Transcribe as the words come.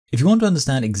If you want to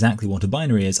understand exactly what a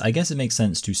binary is, I guess it makes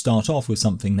sense to start off with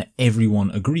something that everyone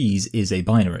agrees is a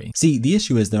binary. See, the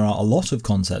issue is there are a lot of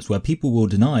concepts where people will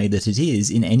deny that it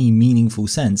is, in any meaningful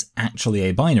sense, actually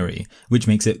a binary, which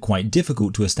makes it quite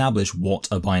difficult to establish what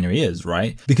a binary is,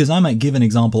 right? Because I might give an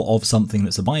example of something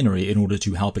that's a binary in order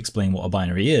to help explain what a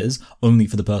binary is, only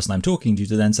for the person I'm talking to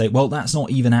then say, well, that's not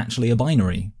even actually a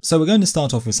binary. So we're going to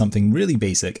start off with something really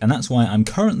basic, and that's why I'm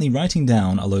currently writing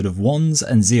down a load of ones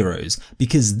and zeros,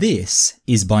 because this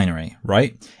is binary,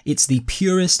 right? It's the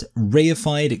purest,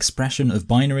 reified expression of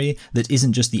binary that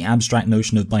isn't just the abstract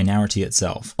notion of binarity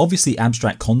itself. Obviously,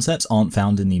 abstract concepts aren't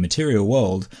found in the material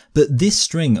world, but this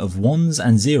string of ones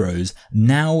and zeros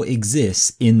now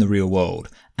exists in the real world.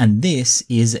 And this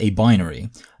is a binary.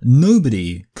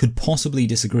 Nobody could possibly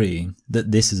disagree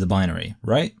that this is a binary,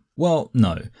 right? Well,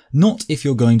 no, not if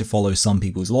you're going to follow some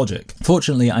people's logic.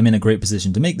 Fortunately, I'm in a great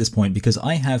position to make this point because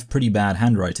I have pretty bad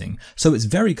handwriting, so it's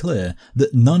very clear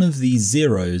that none of these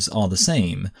zeros are the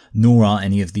same, nor are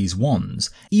any of these ones.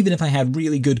 Even if I had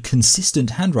really good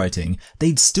consistent handwriting,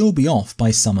 they'd still be off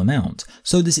by some amount.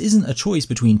 So this isn't a choice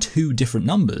between two different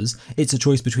numbers, it's a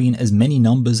choice between as many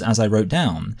numbers as I wrote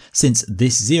down, since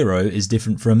this zero is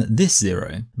different from this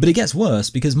zero. But it gets worse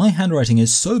because my handwriting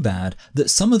is so bad that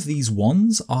some of these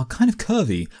ones are kind of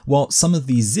curvy, while some of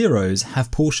these zeros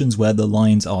have portions where the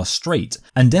lines are straight.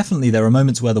 And definitely there are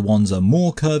moments where the ones are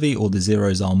more curvy or the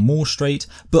zeros are more straight,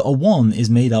 but a 1 is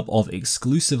made up of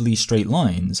exclusively straight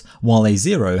lines, while a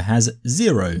 0 has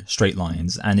 0 straight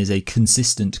lines and is a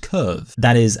consistent curve.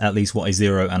 That is at least what a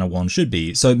 0 and a 1 should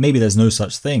be, so maybe there's no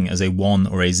such thing as a 1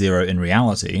 or a 0 in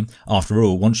reality. After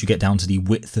all, once you get down to the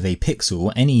width of a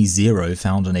pixel, any 0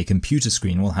 found on a computer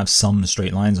screen will have some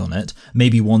straight lines on it.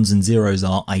 Maybe 1s and 0s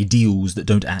are ideals that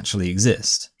don't actually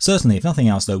exist. Certainly, if nothing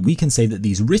else though, we can say that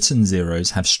these written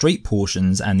zeros have straight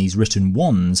portions and these written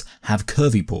ones have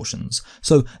curvy portions.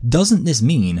 So doesn't this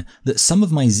mean that some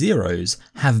of my zeros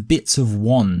have bits of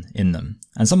 1 in them,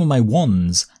 and some of my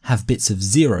ones have bits of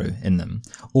 0 in them?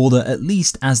 Or that at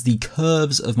least as the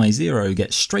curves of my 0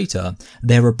 get straighter,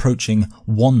 they're approaching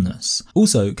oneness.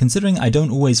 Also, considering I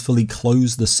don't always fully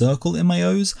close the circle in my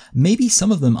O's, maybe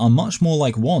some of them are much more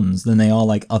like 1s than they are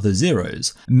like other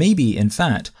zeros. Maybe, in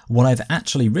fact, what I've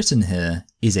actually written here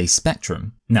is a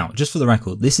spectrum. Now, just for the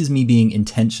record, this is me being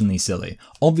intentionally silly.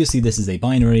 Obviously this is a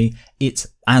binary. It's,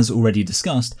 as already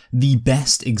discussed, the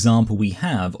best example we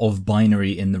have of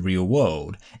binary in the real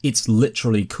world. It's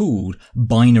literally called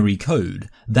binary code.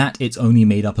 That it's only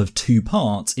made up of 2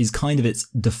 parts is kind of its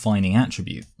defining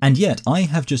attribute. And yet I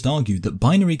have just argued that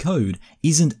binary code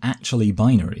isn't actually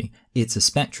binary, it's a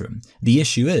spectrum. The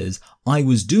issue is, I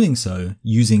was doing so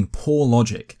using poor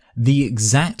logic. The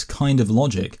exact kind of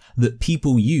logic that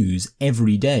people use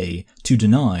every day to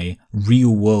deny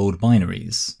real-world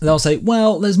binaries. They'll say,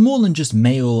 well, there's more than just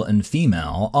male and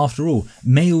female. After all,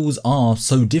 males are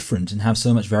so different and have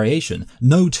so much variation.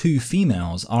 No two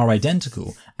females are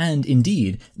identical. And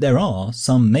indeed, there are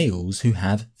some males who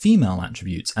have female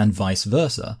attributes and vice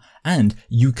versa. And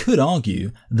you could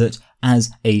argue that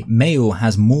as a male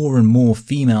has more and more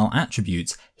female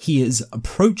attributes, he is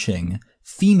approaching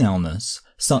femaleness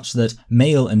such that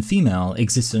male and female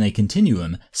exist in a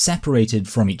continuum separated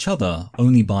from each other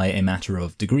only by a matter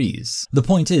of degrees. The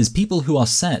point is, people who are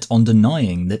set on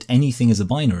denying that anything is a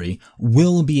binary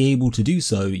will be able to do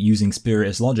so using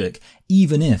spurious logic,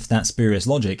 even if that spurious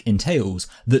logic entails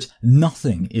that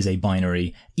nothing is a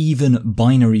binary, even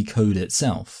binary code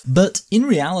itself. But in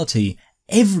reality,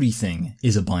 everything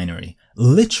is a binary.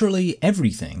 Literally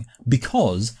everything,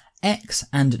 because X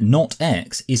and not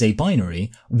X is a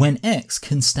binary when X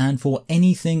can stand for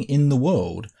anything in the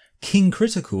world. King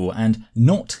critical and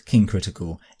not king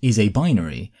critical is a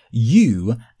binary.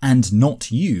 You and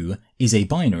not you is a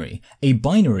binary. A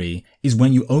binary is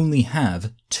when you only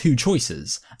have 2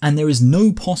 choices, and there is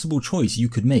no possible choice you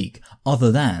could make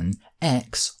other than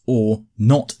X or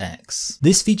not X.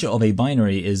 This feature of a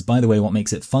binary is, by the way, what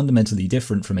makes it fundamentally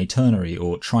different from a ternary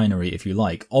or trinary if you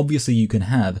like. Obviously you can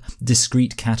have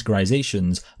discrete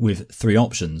categorizations with 3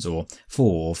 options or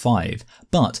 4 or 5,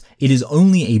 but it is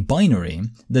only a binary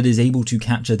that is able to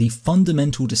capture the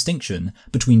fundamental distinction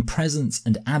between presence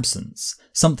and absence.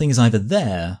 Something is either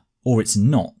there or it's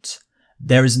not.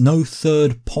 there is no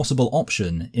third possible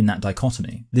option in that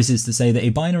dichotomy. This is to say that a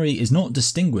binary is not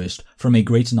distinguished from a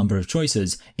greater number of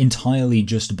choices entirely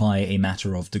just by a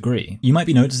matter of degree. You might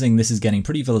be noticing this is getting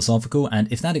pretty philosophical,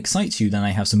 and if that excites you, then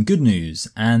I have some good news,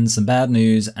 and some bad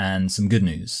news, and some good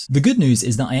news. The good news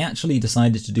is that I actually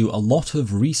decided to do a lot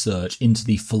of research into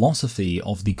the philosophy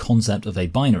of the concept of a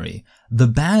binary. The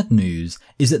bad news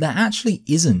is that there actually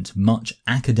isn't much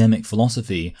academic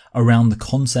philosophy around the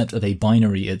concept of a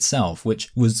binary itself, which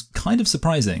was kind of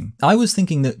surprising. I was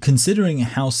thinking that considering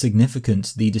how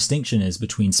significant the distinction is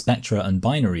between spectra and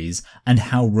binaries, and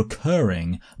how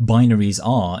recurring binaries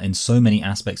are in so many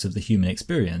aspects of the human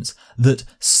experience, that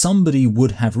somebody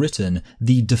would have written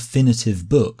the definitive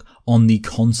book on the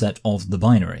concept of the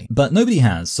binary. But nobody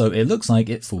has, so it looks like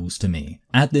it falls to me.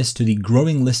 Add this to the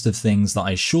growing list of things that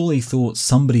I surely thought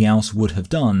somebody else would have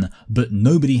done, but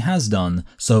nobody has done,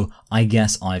 so I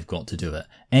guess I've got to do it.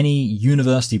 Any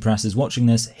university presses watching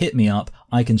this, hit me up.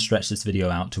 I can stretch this video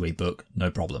out to a book,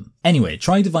 no problem. Anyway,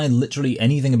 trying to find literally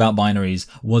anything about binaries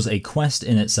was a quest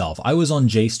in itself. I was on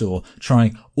JSTOR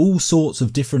trying all sorts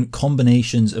of different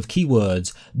combinations of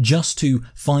keywords just to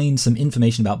find some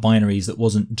information about binaries that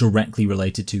wasn't directly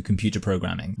related to computer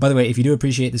programming. By the way, if you do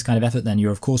appreciate this kind of effort, then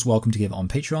you're of course welcome to give on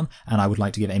Patreon, and I would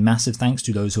like to give a massive thanks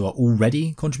to those who are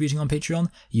already contributing on Patreon.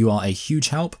 You are a huge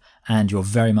help, and you're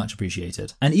very much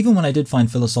appreciated. And even when I did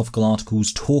find philosophical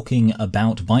articles talking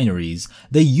about binaries,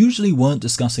 they usually weren't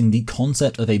discussing the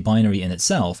concept of a binary in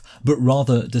itself, but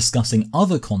rather discussing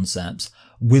other concepts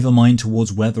with a mind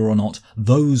towards whether or not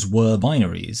those were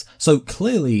binaries. So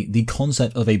clearly the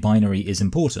concept of a binary is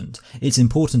important. It's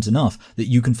important enough that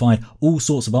you can find all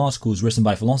sorts of articles written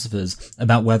by philosophers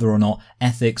about whether or not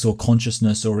ethics or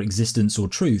consciousness or existence or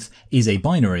truth is a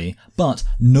binary, but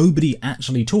nobody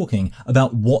actually talking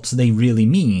about what they really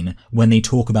mean when they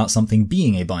talk about something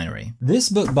being a binary. This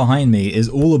book behind me is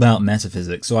all about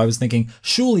metaphysics, so I was thinking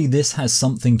surely this has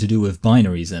something to do with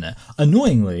binaries in it.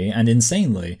 Annoyingly and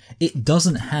insanely, it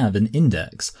doesn't have an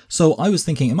index. So I was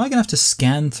thinking, am I going to have to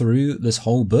scan through this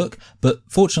whole book? But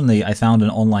fortunately I found an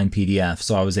online PDF,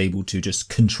 so I was able to just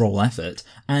control F it,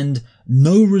 and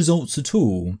no results at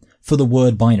all for the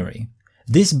word binary.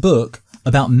 This book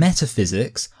about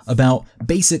metaphysics, about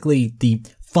basically the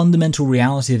fundamental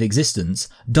reality of existence,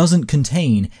 doesn't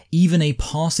contain even a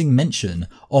passing mention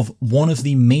of one of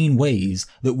the main ways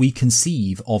that we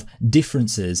conceive of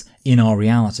differences in our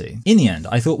reality. In the end,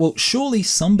 I thought, well, surely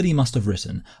somebody must have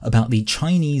written about the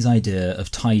Chinese idea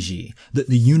of taiji, that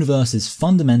the universe is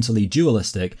fundamentally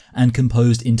dualistic and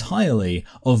composed entirely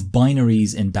of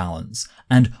binaries in balance.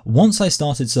 And once I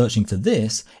started searching for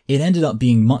this, it ended up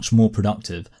being much more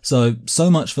productive. So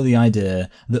much for the idea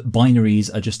that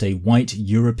binaries are just a white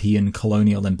European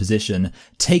colonial imposition.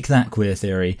 Take that, queer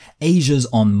theory. Asia's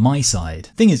on my side.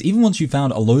 Thing is, even once you've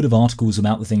found a load of articles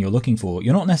about the thing you're looking for,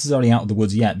 you're not necessarily out of the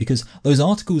woods yet, because those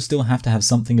articles still have to have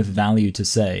something of value to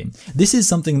say. This is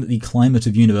something that the climate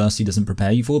of university doesn't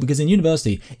prepare you for, because in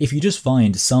university, if you just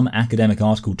find some academic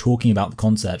article talking about the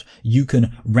concept, you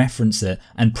can reference it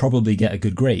and probably get a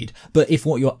good grade. But if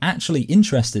what you're actually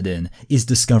interested in is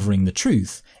discovering the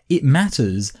truth, it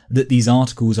matters that these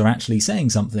articles are actually saying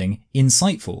something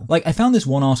insightful. Like, I found this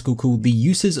one article called The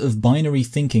Uses of Binary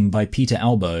Thinking by Peter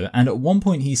Albo, and at one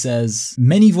point he says,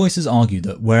 many voices argue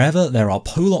that wherever there are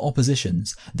polar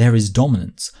oppositions, there is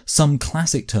dominance. Some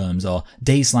classic terms are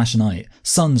day/night,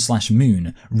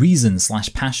 sun/moon,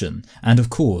 reason/passion, and of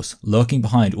course, lurking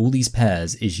behind all these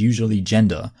pairs is usually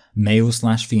gender,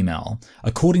 male/female.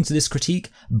 According to this critique,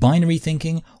 binary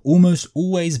thinking almost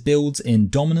always builds in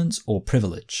dominance or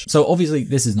privilege. So obviously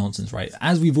this is nonsense, right?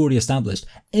 As we've already established,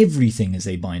 everything is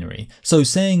a binary. So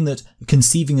saying that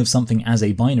conceiving of something as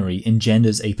a binary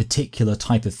engenders a particular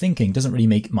type of thinking doesn't really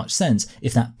make much sense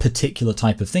if that particular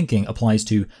type of thinking applies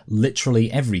to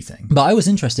literally everything. But I was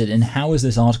interested in how is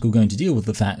this article going to deal with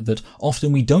the fact that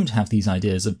often we don't have these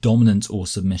ideas of dominance or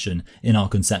submission in our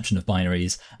conception of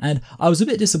binaries, and I was a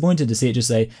bit disappointed to see it just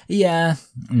say, yeah,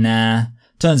 nah.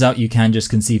 Turns out you can just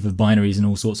conceive of binaries in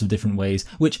all sorts of different ways,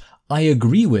 which I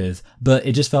agree with, but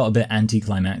it just felt a bit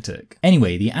anticlimactic.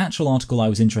 Anyway, the actual article I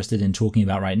was interested in talking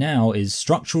about right now is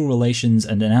Structural Relations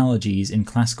and Analogies in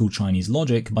Classical Chinese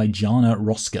Logic by Jana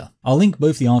Roska. I'll link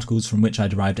both the articles from which I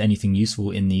derived anything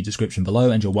useful in the description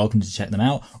below, and you're welcome to check them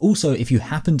out. Also, if you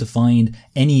happen to find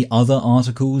any other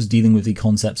articles dealing with the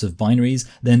concepts of binaries,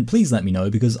 then please let me know,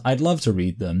 because I'd love to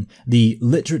read them. The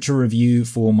literature review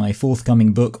for my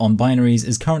forthcoming book on binaries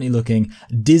is currently looking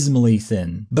dismally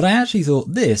thin, but I actually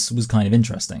thought this was was kind of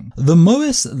interesting. The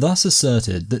Mois thus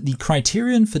asserted that the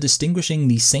criterion for distinguishing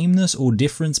the sameness or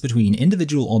difference between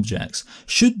individual objects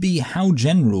should be how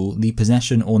general the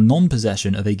possession or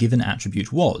non-possession of a given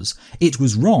attribute was. It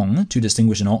was wrong to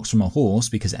distinguish an ox from a horse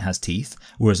because it has teeth,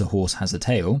 whereas a horse has a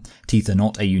tail. Teeth are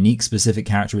not a unique specific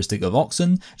characteristic of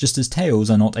oxen, just as tails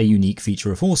are not a unique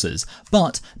feature of horses.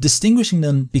 But distinguishing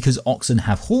them because oxen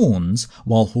have horns,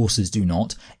 while horses do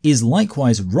not, is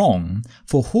likewise wrong,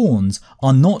 for horns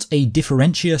are not a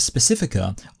differentia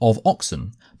specifica of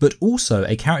oxen, but also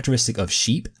a characteristic of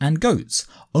sheep and goats.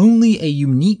 Only a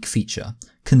unique feature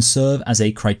can serve as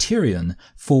a criterion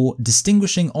for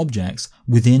distinguishing objects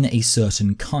within a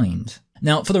certain kind.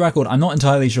 Now, for the record, I'm not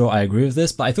entirely sure I agree with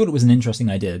this, but I thought it was an interesting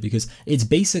idea because it's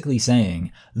basically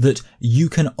saying that you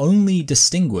can only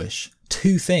distinguish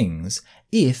two things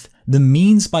if the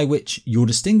means by which you're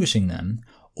distinguishing them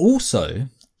also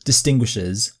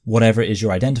distinguishes whatever it is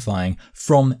you're identifying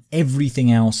from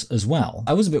everything else as well.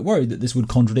 I was a bit worried that this would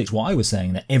contradict what I was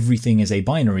saying, that everything is a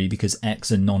binary because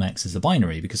X and non-X is a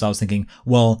binary, because I was thinking,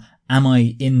 well, am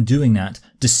I in doing that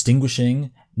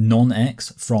distinguishing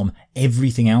non-X from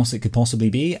everything else it could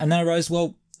possibly be? And then I realized,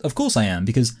 well, of course I am,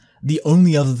 because the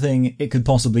only other thing it could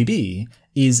possibly be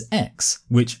is X,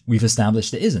 which we've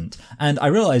established it isn't. And I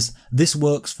realized this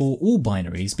works for all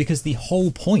binaries because the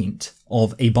whole point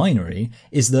of a binary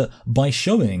is that by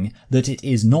showing that it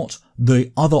is not the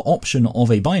other option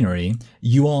of a binary,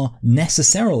 you are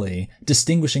necessarily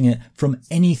distinguishing it from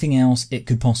anything else it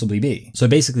could possibly be. So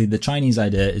basically the Chinese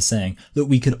idea is saying that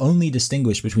we could only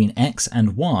distinguish between X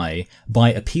and Y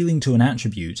by appealing to an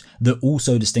attribute that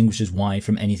also distinguishes Y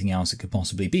from anything else it could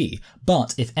possibly be.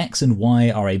 But if X and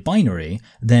Y are a binary,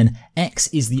 then X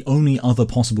is the only other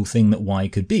possible thing that Y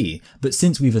could be. But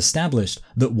since we've established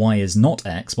that Y is not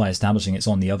X by establishing it's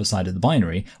on the other side of the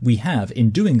binary, we have,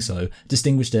 in doing so,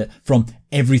 distinguished it from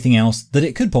everything else that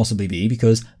it could possibly be,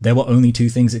 because there were only two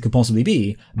things it could possibly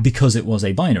be because it was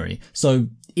a binary. So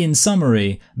in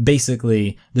summary,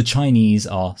 basically, the Chinese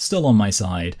are still on my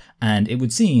side, and it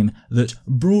would seem that,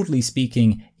 broadly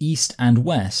speaking, East and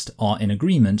West are in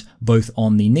agreement both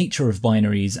on the nature of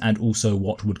binaries and also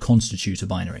what would constitute a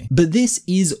binary. But this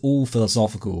is all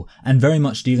philosophical and very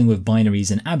much dealing with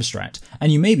binaries in abstract,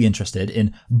 and you may be interested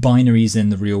in binaries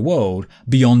in the real world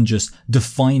beyond just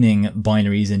defining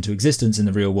binaries into existence in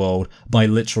the real world by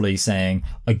literally saying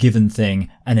a given thing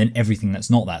and then everything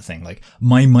that's not that thing. Like,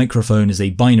 my microphone is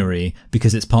a binary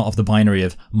because it's part of the binary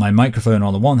of my microphone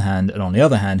on the one hand, and on the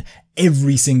other hand,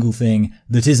 every single thing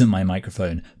that isn't my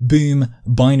microphone. Boom,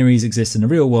 binaries exist in the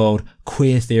real world,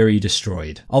 queer theory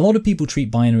destroyed. A lot of people treat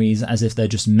binaries as if they're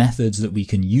just methods that we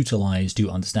can utilize to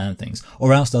understand things,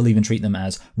 or else they'll even treat them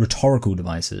as rhetorical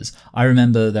devices. I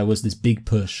remember there was this big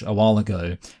push a while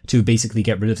ago to basically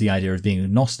get rid of the idea of being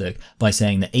agnostic by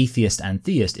saying that atheist and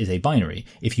theist is a binary.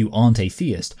 If you aren't a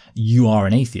theist, you are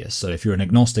an atheist. So if you're an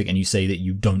agnostic and you say that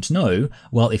you don't know,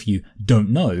 well, if you don't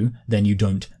know, then you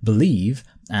don't believe,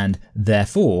 and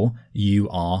therefore you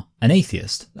are an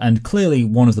atheist. And clearly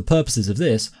one of the purposes of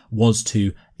this was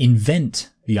to invent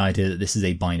the idea that this is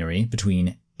a binary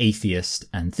between atheist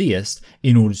and theist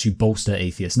in order to bolster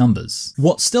atheist numbers.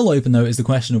 What's still open though is the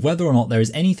question of whether or not there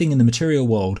is anything in the material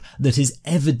world that is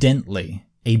evidently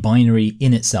a binary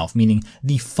in itself, meaning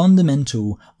the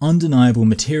fundamental, undeniable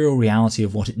material reality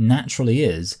of what it naturally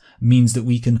is means that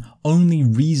we can only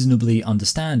reasonably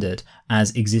understand it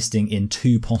as existing in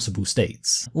two possible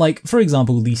states. Like, for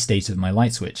example, the state of my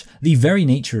light switch. The very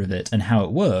nature of it and how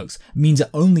it works means it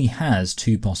only has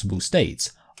two possible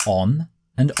states, on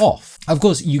and off. Of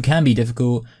course, you can be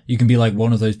difficult. You can be like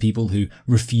one of those people who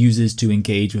refuses to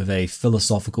engage with a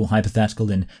philosophical hypothetical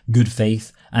in good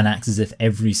faith and acts as if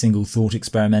every single thought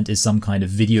experiment is some kind of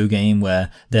video game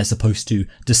where they're supposed to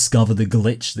discover the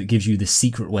glitch that gives you the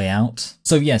secret way out.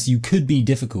 So yes, you could be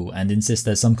difficult and insist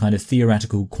there's some kind of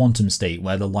theoretical quantum state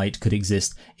where the light could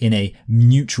exist in a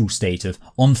neutral state of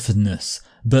onfness.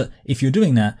 But if you're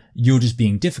doing that, you're just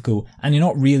being difficult and you're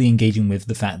not really engaging with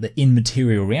the fact that in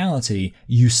material reality,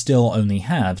 you still only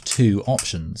have two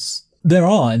options. There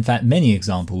are, in fact, many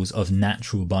examples of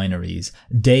natural binaries.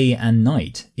 Day and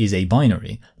night is a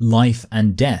binary. Life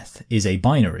and death is a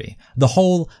binary. The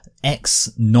whole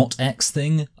X, not X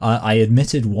thing, I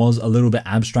admitted was a little bit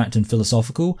abstract and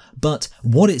philosophical, but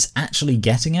what it's actually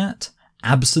getting at,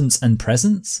 absence and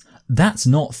presence, that's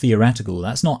not theoretical,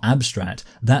 that's not abstract,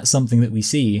 that's something that we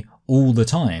see all the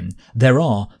time. There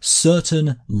are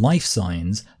certain life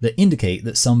signs that indicate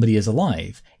that somebody is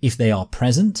alive. If they are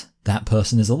present, that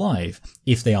person is alive.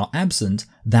 If they are absent,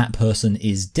 that person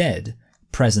is dead.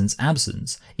 Presence,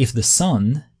 absence. If the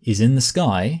sun is in the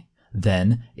sky,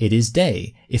 then it is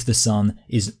day. If the sun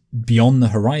is beyond the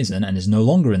horizon and is no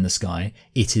longer in the sky,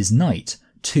 it is night.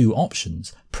 2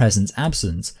 options. Presence,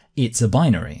 absence. It's a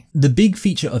binary. The big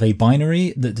feature of a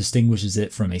binary that distinguishes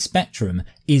it from a spectrum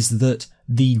is that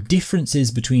the differences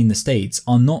between the states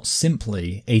are not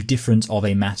simply a difference of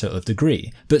a matter of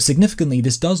degree, but significantly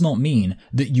this does not mean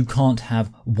that you can't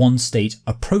have one state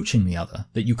approaching the other,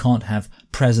 that you can't have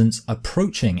presence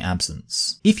approaching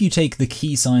absence. If you take the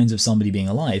key signs of somebody being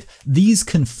alive, these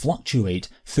can fluctuate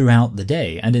throughout the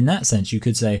day, and in that sense you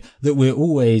could say that we're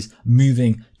always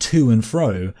moving to and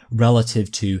fro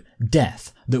relative to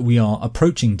death, that we are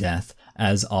approaching death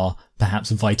as our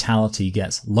perhaps vitality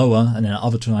gets lower, and then at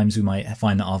other times we might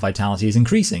find that our vitality is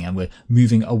increasing and we're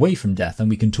moving away from death, and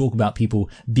we can talk about people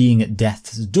being at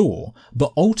death's door.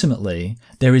 But ultimately,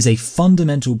 there is a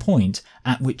fundamental point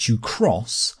at which you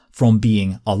cross from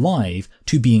being alive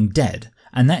to being dead.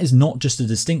 And that is not just a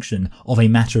distinction of a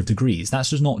matter of degrees.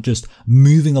 That's just not just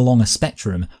moving along a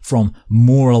spectrum from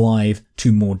more alive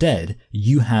to more dead.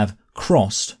 You have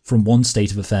crossed from one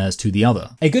state of affairs to the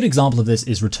other. A good example of this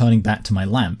is returning back to my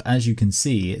lamp. As you can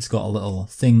see, it's got a little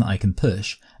thing that I can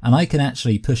push, and I can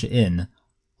actually push it in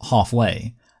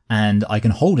halfway, and I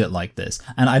can hold it like this.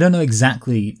 And I don't know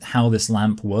exactly how this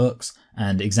lamp works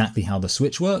and exactly how the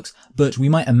switch works, but we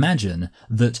might imagine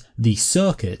that the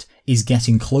circuit is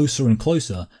getting closer and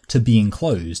closer to being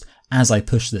closed as I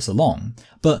push this along.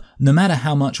 But no matter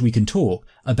how much we can talk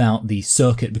about the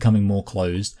circuit becoming more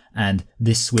closed and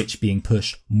this switch being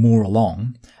pushed more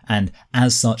along, and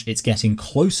as such it's getting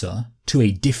closer to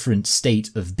a different state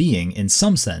of being in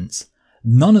some sense,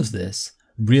 none of this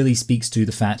really speaks to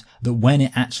the fact that when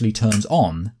it actually turns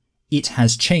on, it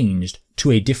has changed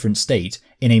to a different state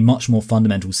in a much more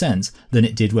fundamental sense than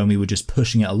it did when we were just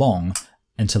pushing it along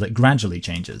until it gradually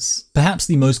changes. Perhaps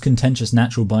the most contentious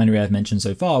natural binary I've mentioned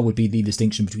so far would be the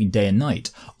distinction between day and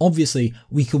night. Obviously,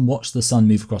 we can watch the sun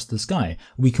move across the sky.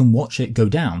 We can watch it go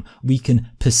down. We can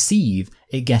perceive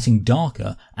it getting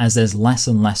darker as there's less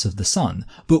and less of the sun.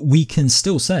 But we can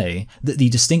still say that the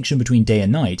distinction between day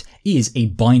and night is a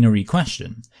binary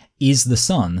question. Is the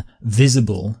sun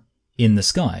visible in the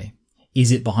sky?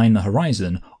 Is it behind the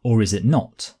horizon, or is it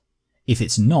not? If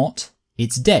it's not,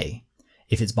 it's day.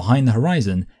 If it's behind the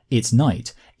horizon, it's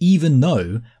night, even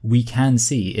though we can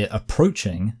see it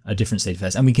approaching a different state of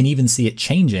affairs, and we can even see it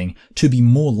changing to be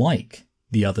more like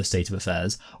the other state of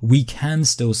affairs. We can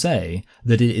still say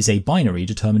that it is a binary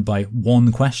determined by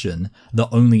one question that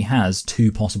only has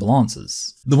 2 possible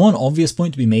answers. The one obvious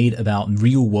point to be made about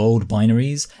real-world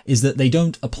binaries is that they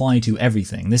don't apply to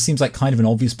everything. This seems like kind of an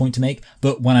obvious point to make,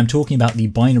 but when I'm talking about the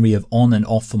binary of on and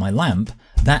off for my lamp,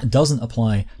 that doesn't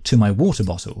apply to my water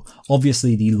bottle.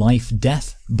 Obviously, the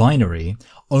life-death binary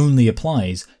only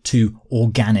applies to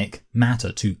organic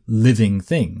matter, to living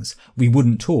things. We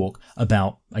wouldn't talk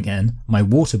about, again, my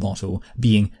water bottle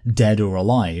being dead or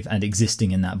alive and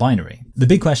existing in that binary. The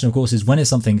big question, of course, is when is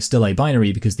something still a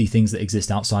binary, because the things that exist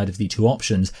outside of the 2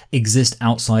 options exist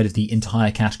outside of the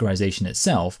entire categorization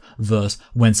itself, versus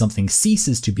when something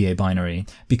ceases to be a binary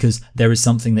because there is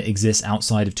something that exists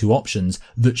outside of 2 options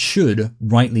that should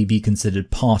rightly be considered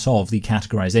part of the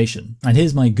categorization. And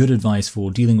here's my good advice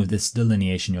for dealing with this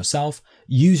delineation yourself.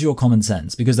 Use your common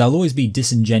sense, because there'll always be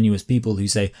disingenuous people who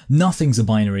say nothing's a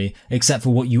binary except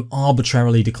for what you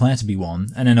arbitrarily declare to be one,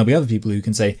 and then there'll be other people who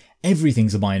can say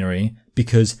everything's a binary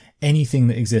because anything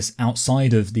that exists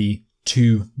outside of the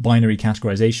 2 binary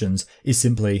categorizations is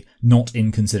simply not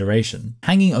in consideration.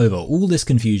 Hanging over all this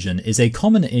confusion is a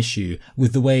common issue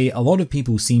with the way a lot of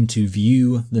people seem to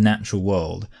view the natural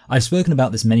world. I've spoken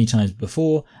about this many times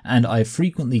before, and I've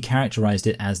frequently characterized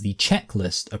it as the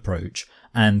checklist approach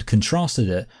and contrasted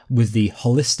it with the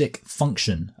holistic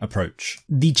function approach.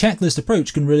 The checklist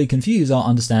approach can really confuse our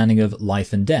understanding of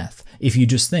life and death. If you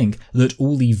just think that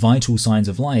all the vital signs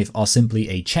of life are simply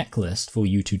a checklist for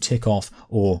you to tick off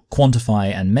or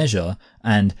quantify and measure,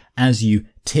 and as you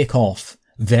tick off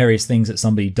various things that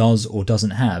somebody does or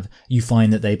doesn't have, you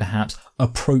find that they perhaps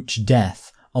approach death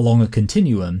along a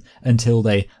continuum until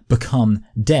they become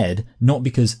dead, not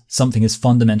because something has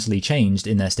fundamentally changed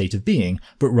in their state of being,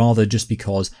 but rather just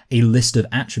because a list of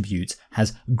attributes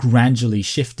has gradually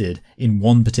shifted in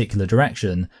one particular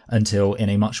direction until, in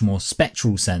a much more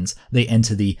spectral sense, they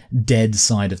enter the dead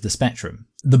side of the spectrum.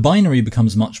 The binary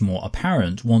becomes much more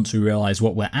apparent once we realize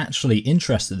what we're actually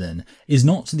interested in is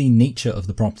not the nature of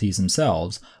the properties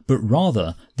themselves, but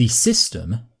rather the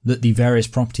system that the various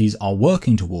properties are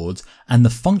working towards and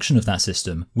the function of that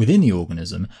system within the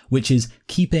organism, which is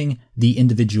keeping the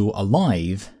individual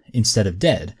alive instead of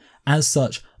dead. As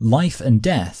such, life and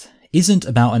death isn't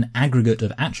about an aggregate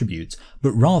of attributes,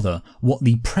 but rather what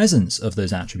the presence of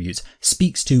those attributes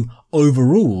speaks to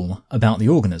overall about the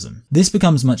organism. This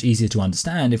becomes much easier to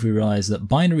understand if we realize that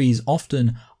binaries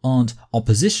often aren't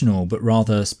oppositional, but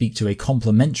rather speak to a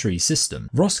complementary system.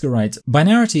 Rosker writes,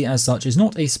 binarity as such is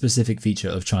not a specific feature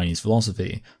of Chinese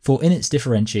philosophy, for in its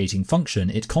differentiating function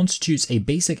it constitutes a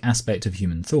basic aspect of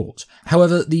human thought.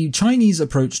 However, the Chinese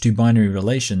approach to binary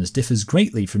relations differs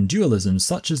greatly from dualisms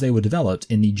such as they were developed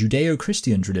in the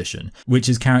Judeo-Christian tradition, which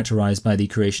is characterized by the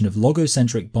creation of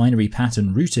logocentric binary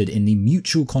pattern rooted in the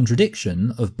mutual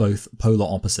contradiction of both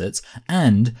polar opposites,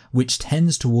 and which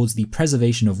tends towards the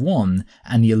preservation of one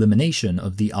and the elimination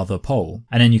of the other pole.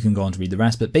 And then you can go on to read the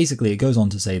rest, but basically it goes on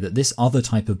to say that this other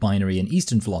type of binary in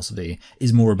Eastern philosophy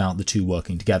is more about the two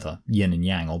working together, yin and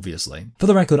yang obviously. For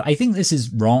the record, I think this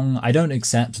is wrong. I don't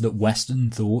accept that Western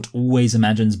thought always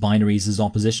imagines binaries as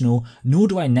oppositional, nor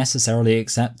do I necessarily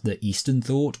accept that Eastern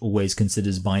thought always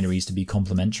considers binaries to be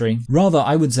complementary. Rather,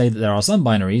 I would say that there are some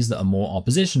binaries that are more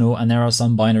oppositional and there are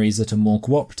some binaries that are more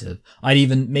cooperative. I'd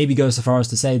even maybe go so far as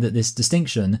to say that this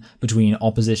distinction between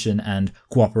opposition and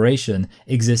cooperation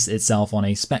exists itself on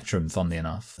a spectrum, funnily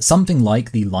enough. Something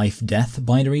like the life-death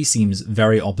binary seems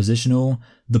very oppositional.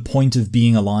 The point of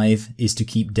being alive is to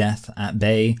keep death at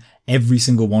bay. Every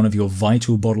single one of your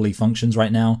vital bodily functions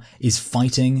right now is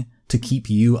fighting to keep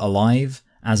you alive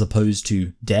as opposed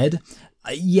to dead.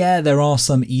 Yeah, there are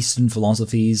some Eastern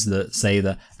philosophies that say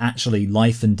that actually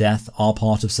life and death are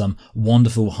part of some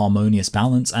wonderful harmonious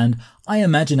balance, and I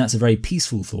imagine that's a very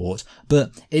peaceful thought,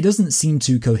 but it doesn't seem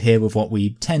to cohere with what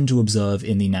we tend to observe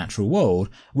in the natural world,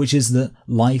 which is that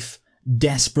life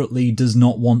desperately does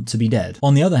not want to be dead.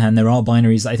 On the other hand, there are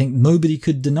binaries that I think nobody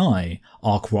could deny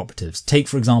are cooperatives. Take,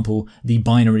 for example, the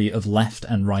binary of left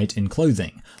and right in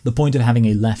clothing. The point of having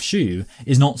a left shoe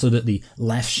is not so that the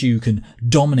left shoe can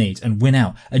dominate and win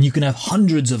out, and you can have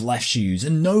hundreds of left shoes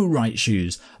and no right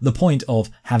shoes. The point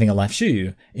of having a left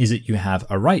shoe is that you have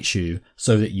a right shoe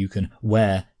so that you can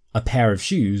wear a pair of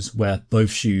shoes where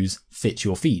both shoes fit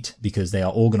your feet, because they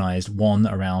are organized one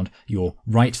around your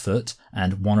right foot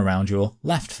and one around your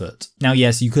left foot. Now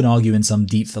yes, you could argue in some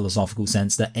deep philosophical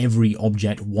sense that every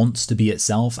object wants to be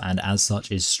itself and as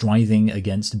such is striving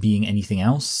against being anything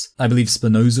else. I believe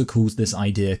Spinoza calls this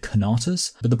idea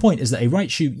conatus, but the point is that a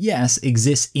right shoe, yes,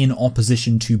 exists in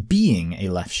opposition to being a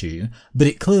left shoe, but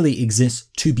it clearly exists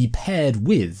to be paired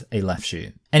with a left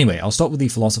shoe. Anyway, I'll stop with the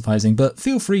philosophizing, but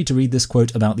feel free to read this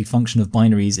quote about the function of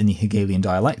binaries in the Hegelian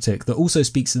dialectic that also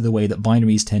speaks to the way that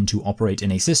binaries tend to operate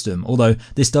in a system, although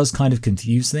this does kind of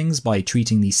confuse things by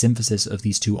treating the synthesis of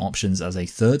these two options as a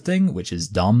third thing, which is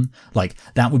dumb. Like,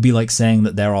 that would be like saying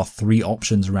that there are three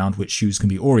options around which shoes can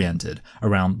be oriented,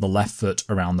 around the left foot,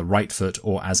 around the right foot,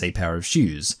 or as a pair of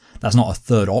shoes. That's not a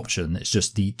third option, it's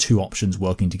just the two options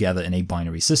working together in a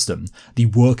binary system. The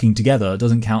working together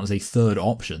doesn't count as a third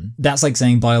option. That's like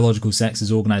saying biological sex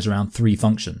is organized around three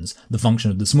functions: the function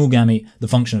of the small gamete, the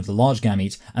function of the large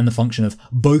gamete, and the function of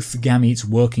both gametes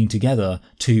working together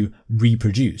to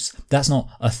reproduce. That's not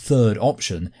a third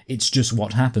option, it's just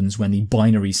what happens when the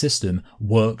binary system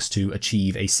works to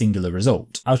achieve a singular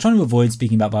result. I was trying to avoid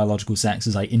speaking about biological sex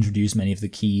as I introduced many of the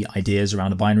key ideas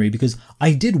around a binary, because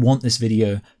I did want this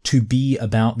video to be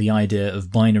about the idea of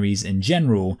binaries in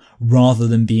general, rather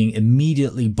than being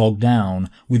immediately bogged down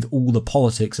with all the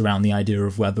politics around the idea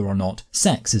of whether or not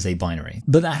sex is a binary.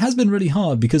 But that has been really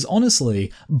hard, because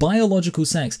honestly, biological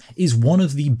sex is one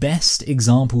of the best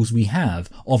examples we have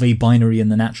of a binary in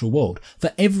the natural world.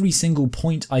 For every single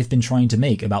point I've been trying to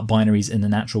make about binaries in the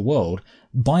natural world,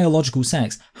 biological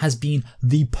sex has been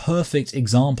the perfect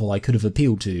example I could have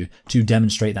appealed to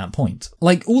demonstrate that point.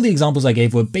 Like, all the examples I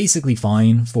gave were basically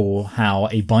fine for how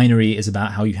a binary is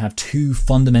about how you have two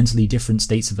fundamentally different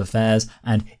states of affairs,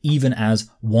 and even as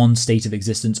one state of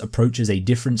existence approaches a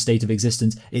different state of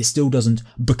existence, it still doesn't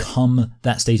become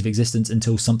that state of existence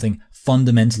until something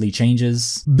fundamentally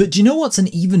changes. But do you know what's an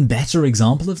even better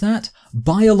example of that?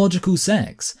 Biological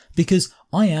sex. Because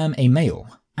I am a male,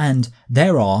 and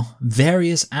there are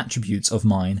various attributes of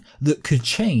mine that could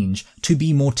change to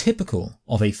be more typical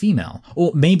of a female,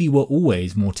 or maybe were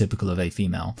always more typical of a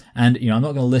female. And, you know, I'm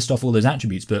not going to list off all those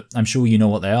attributes, but I'm sure you know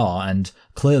what they are, and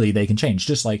clearly they can change.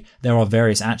 Just like there are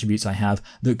various attributes I have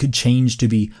that could change to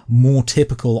be more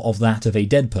typical of that of a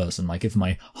dead person. Like if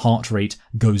my heart rate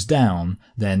goes down,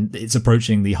 then it's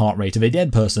approaching the heart rate of a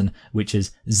dead person, which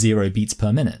is 0 beats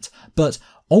per minute. But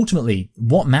ultimately,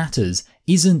 what matters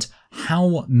isn't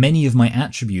how many of my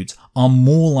attributes are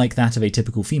more like that of a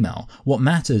typical female. What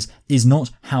matters is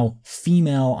not how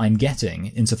female I'm getting,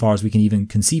 insofar as we can even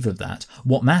conceive of that.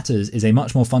 What matters is a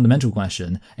much more fundamental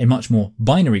question, a much more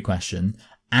binary question,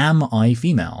 am I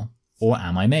female or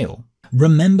am I male?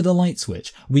 Remember the light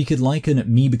switch. We could liken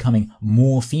me becoming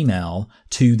more female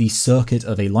to the circuit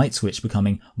of a light switch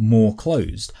becoming more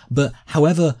closed. But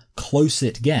however close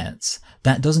it gets,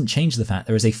 that doesn't change the fact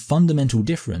there is a fundamental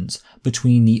difference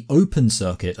between the open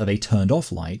circuit of a turned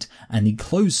off light and the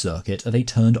closed circuit of a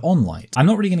turned on light. I'm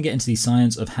not really going to get into the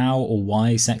science of how or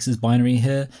why sex is binary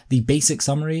here. The basic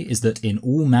summary is that in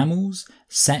all mammals,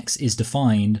 sex is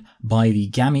defined by the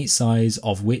gamete size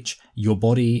of which your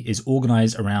body is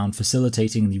organized around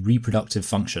facilitating the reproductive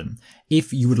function.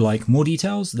 If you would like more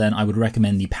details, then I would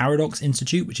recommend the Paradox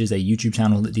Institute, which is a YouTube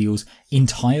channel that deals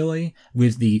entirely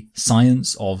with the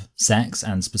science of sex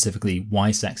and specifically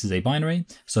why sex is a binary.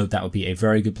 So that would be a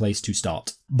very good place to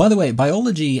start. By the way,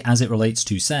 biology as it relates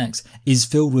to sex is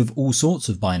filled with all sorts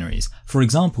of binaries. For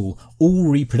example, all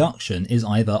reproduction is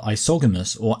either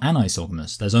isogamous or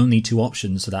anisogamous. There's only two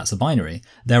options, so that's a binary.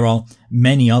 There are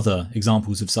many other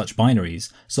examples of such binaries,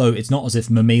 so it's not as if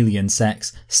mammalian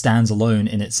sex stands alone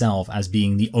in itself as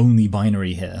being the only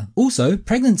binary here. Also,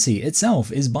 pregnancy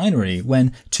itself is binary.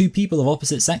 When two people of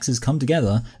opposite sexes come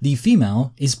together, the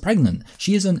female is pregnant.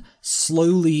 She isn't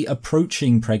slowly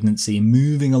approaching pregnancy,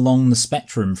 moving along the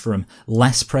spectrum from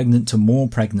less pregnant to more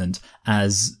pregnant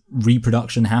as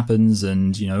reproduction happens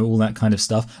and, you know, all that kind of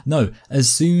stuff. No,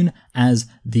 as soon as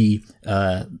the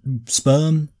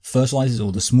sperm fertilizes,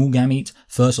 or the small gamete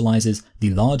fertilizes the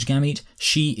large gamete,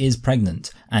 she is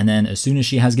pregnant. And then as soon as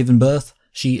she has given birth,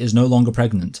 she is no longer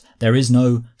pregnant. There is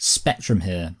no spectrum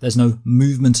here. There's no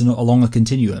movement along a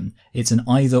continuum. It's an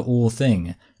either-or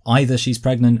thing. Either she's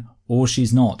pregnant or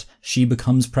she's not. She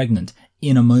becomes pregnant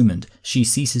in a moment. She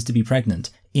ceases to be pregnant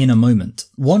in a moment.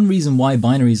 One reason why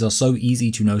binaries are so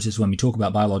easy to notice when we talk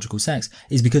about biological sex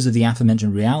is because of the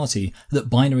aforementioned reality that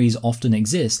binaries often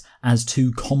exist as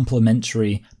two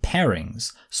complementary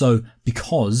pairings. So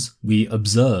because we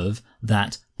observe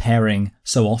that pairing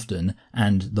so often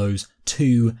and those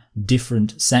two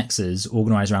different sexes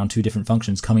organized around two different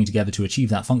functions coming together to achieve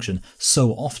that function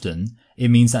so often, it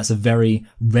means that's a very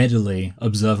readily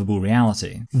observable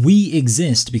reality. We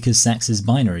exist because sex is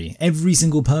binary. Every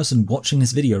single person watching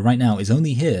this video right now is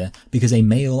only here because a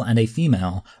male and a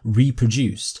female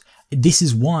reproduced. This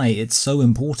is why it's so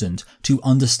important to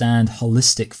understand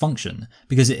holistic function,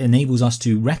 because it enables us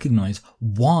to recognize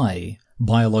why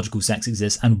biological sex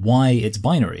exists and why it's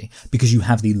binary, because you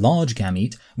have the large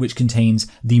gamete, which contains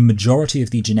the majority of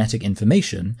the genetic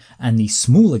information, and the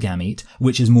smaller gamete,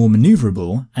 which is more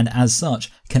maneuverable and as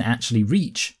such can actually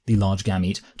reach the large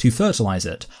gamete to fertilize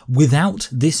it. Without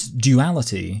this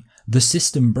duality, the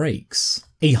system breaks.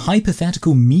 A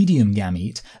hypothetical medium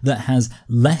gamete that has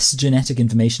less genetic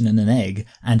information than an egg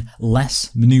and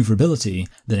less maneuverability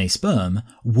than a sperm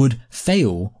would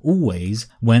fail always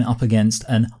when up against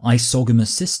an isogamous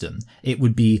system. It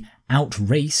would be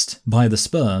outraced by the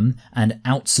sperm and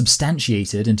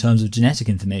outsubstantiated in terms of genetic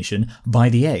information by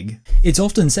the egg. It's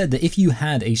often said that if you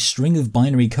had a string of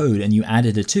binary code and you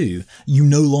added a 2, you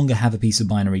no longer have a piece of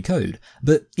binary code.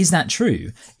 But is that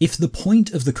true? If the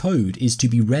point of the code is to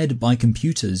be read by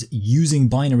computers using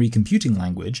binary computing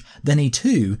language, then a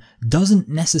 2 doesn't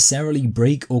necessarily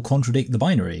break or contradict the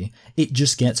binary. It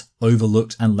just gets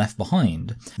overlooked and left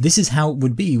behind. This is how it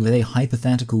would be with a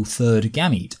hypothetical third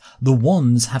gamete. The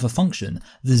 1s have a function,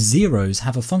 the 0s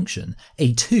have a function,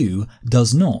 a 2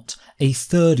 does not, a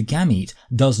third gamete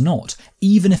does not.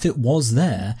 Even if it was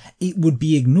there, it would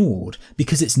be ignored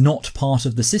because it's not part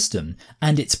of the system,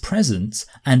 and its presence,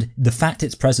 and the fact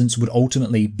its presence would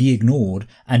ultimately be ignored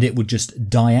and it would just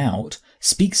die out,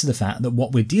 speaks to the fact that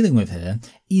what we're dealing with here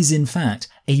is in fact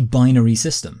a binary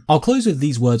system. I'll close with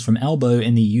these words from Elbow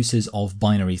in the uses of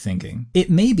binary thinking. It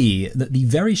may be that the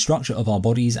very structure of our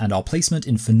bodies and our placement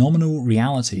in phenomenal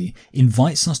reality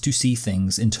invites us to see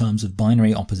things in terms of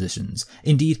binary oppositions.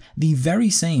 Indeed, the very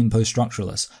same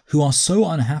post-structuralists who are so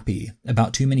unhappy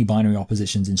about too many binary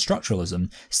oppositions in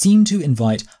structuralism seem to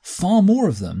invite far more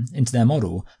of them into their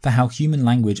model for how human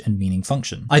language and meaning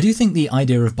function. I do think the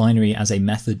idea of binary as a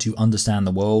method to understand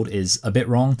the world is a bit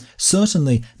wrong.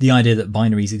 Certainly, the idea that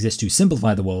binaries exist to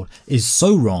simplify the world is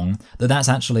so wrong that that's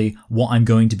actually what I'm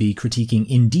going to be critiquing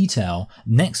in detail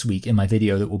next week in my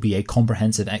video that will be a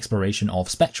comprehensive exploration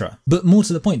of spectra. But more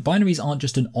to the point, binaries aren't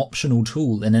just an optional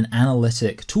tool in an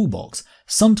analytic toolbox.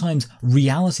 Sometimes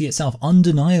reality itself,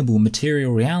 undeniable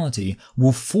material reality,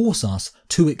 will force us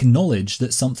to acknowledge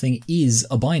that something is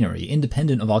a binary,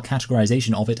 independent of our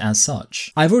categorization of it as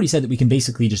such. I've already said that we can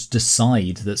basically just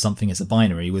decide that something is a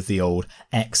binary with the old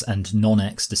X and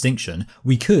non-X distinction.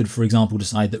 We could, for example,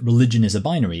 decide that religion is a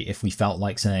binary if we felt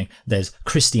like saying there's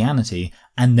Christianity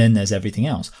and then there's everything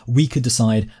else. We could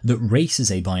decide that race is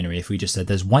a binary if we just said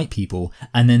there's white people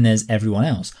and then there's everyone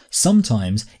else.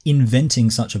 Sometimes inventing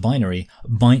such a binary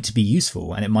might be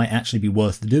useful, and it might actually be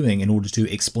worth doing in order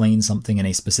to explain something in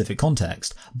a specific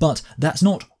context, but that's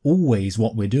not always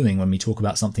what we're doing when we talk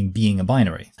about something being a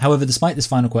binary. However, despite this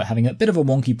final quote having a bit of a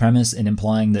wonky premise in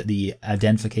implying that the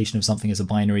identification of something as a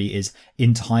binary is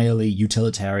entirely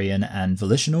utilitarian and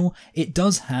volitional, it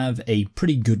does have a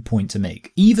pretty good point to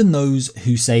make. Even those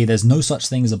who say there's no such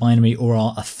thing as a binary or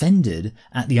are offended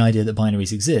at the idea that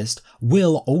binaries exist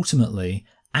will ultimately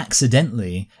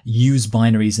accidentally use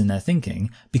binaries in their thinking,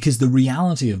 because the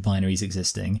reality of binaries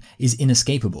existing is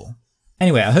inescapable.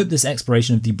 Anyway, I hope this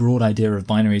exploration of the broad idea of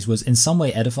binaries was in some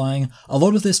way edifying. A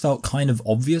lot of this felt kind of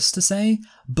obvious to say,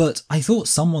 but I thought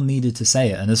someone needed to say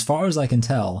it, and as far as I can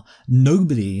tell,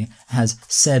 nobody has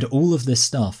said all of this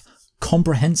stuff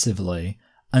comprehensively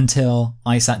until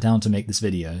I sat down to make this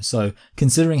video. So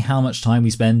considering how much time we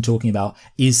spend talking about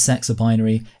is sex a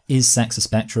binary, is sex a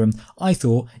spectrum, I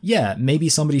thought, yeah, maybe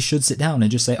somebody should sit down and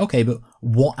just say, okay, but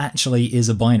what actually is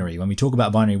a binary? When we talk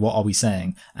about binary, what are we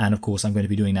saying? And of course, I'm going to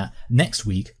be doing that next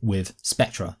week with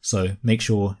spectra. So make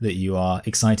sure that you are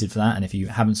excited for that. And if you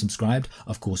haven't subscribed,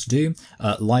 of course do.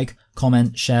 Like,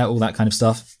 comment, share, all that kind of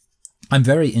stuff. I'm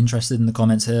very interested in the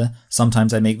comments here.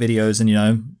 Sometimes I make videos and, you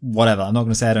know, whatever. I'm not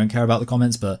going to say I don't care about the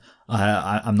comments, but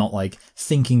I'm not like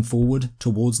thinking forward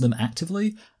towards them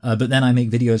actively. But then I make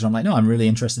videos where I'm like, no, I'm really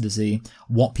interested to see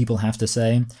what people have to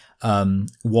say,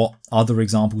 what other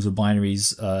examples of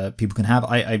binaries people can have.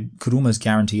 I could almost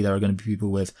guarantee there are going to be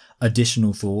people with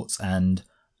additional thoughts, and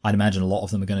I'd imagine a lot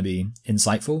of them are going to be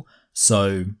insightful.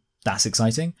 So that's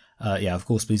exciting. Yeah, of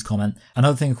course, please comment.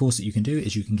 Another thing, of course, that you can do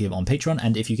is you can give on Patreon.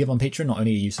 And if you give on Patreon, not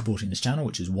only are you supporting this channel,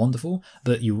 which is wonderful,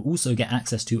 but you will also get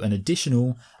access to an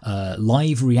additional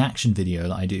live reaction video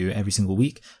that I do every single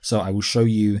week. So I will show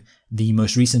you the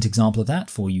most recent example of that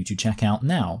for you to check out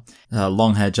now.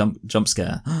 Long hair jump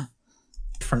scare.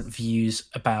 Different views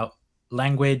about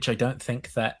language. I don't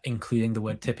think that including the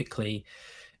word typically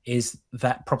is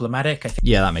that problematic. I think.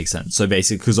 Yeah, that makes sense. So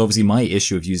basically, because obviously my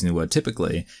issue of using the word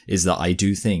typically is that I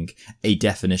do think a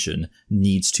definition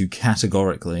needs to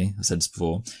categorically, I said this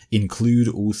before, include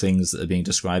all things that are being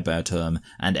described by a term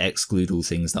and exclude all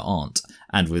things that aren't.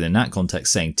 And within that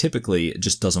context, saying typically it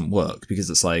just doesn't work, because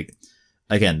it's like,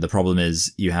 again, the problem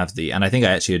is you have the, and I think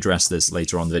I actually addressed this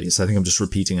later on in the video, so I think I'm just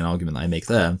repeating an argument that I make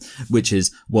there, which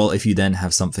is, well, if you then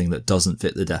have something that doesn't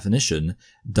fit the definition,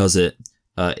 does it,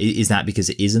 is that because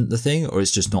it isn't the thing, or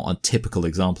it's just not a typical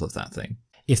example of that thing?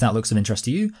 If that looks of interest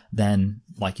to you, then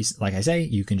like I say,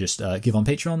 you can just give on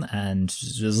Patreon, and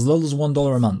as little as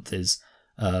 $1 a month is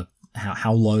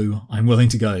how low I'm willing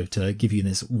to go to give you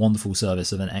this wonderful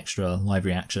service of an extra live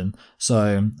reaction.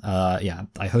 So yeah,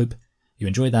 I hope you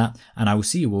enjoyed that, and I will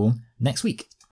see you all next week.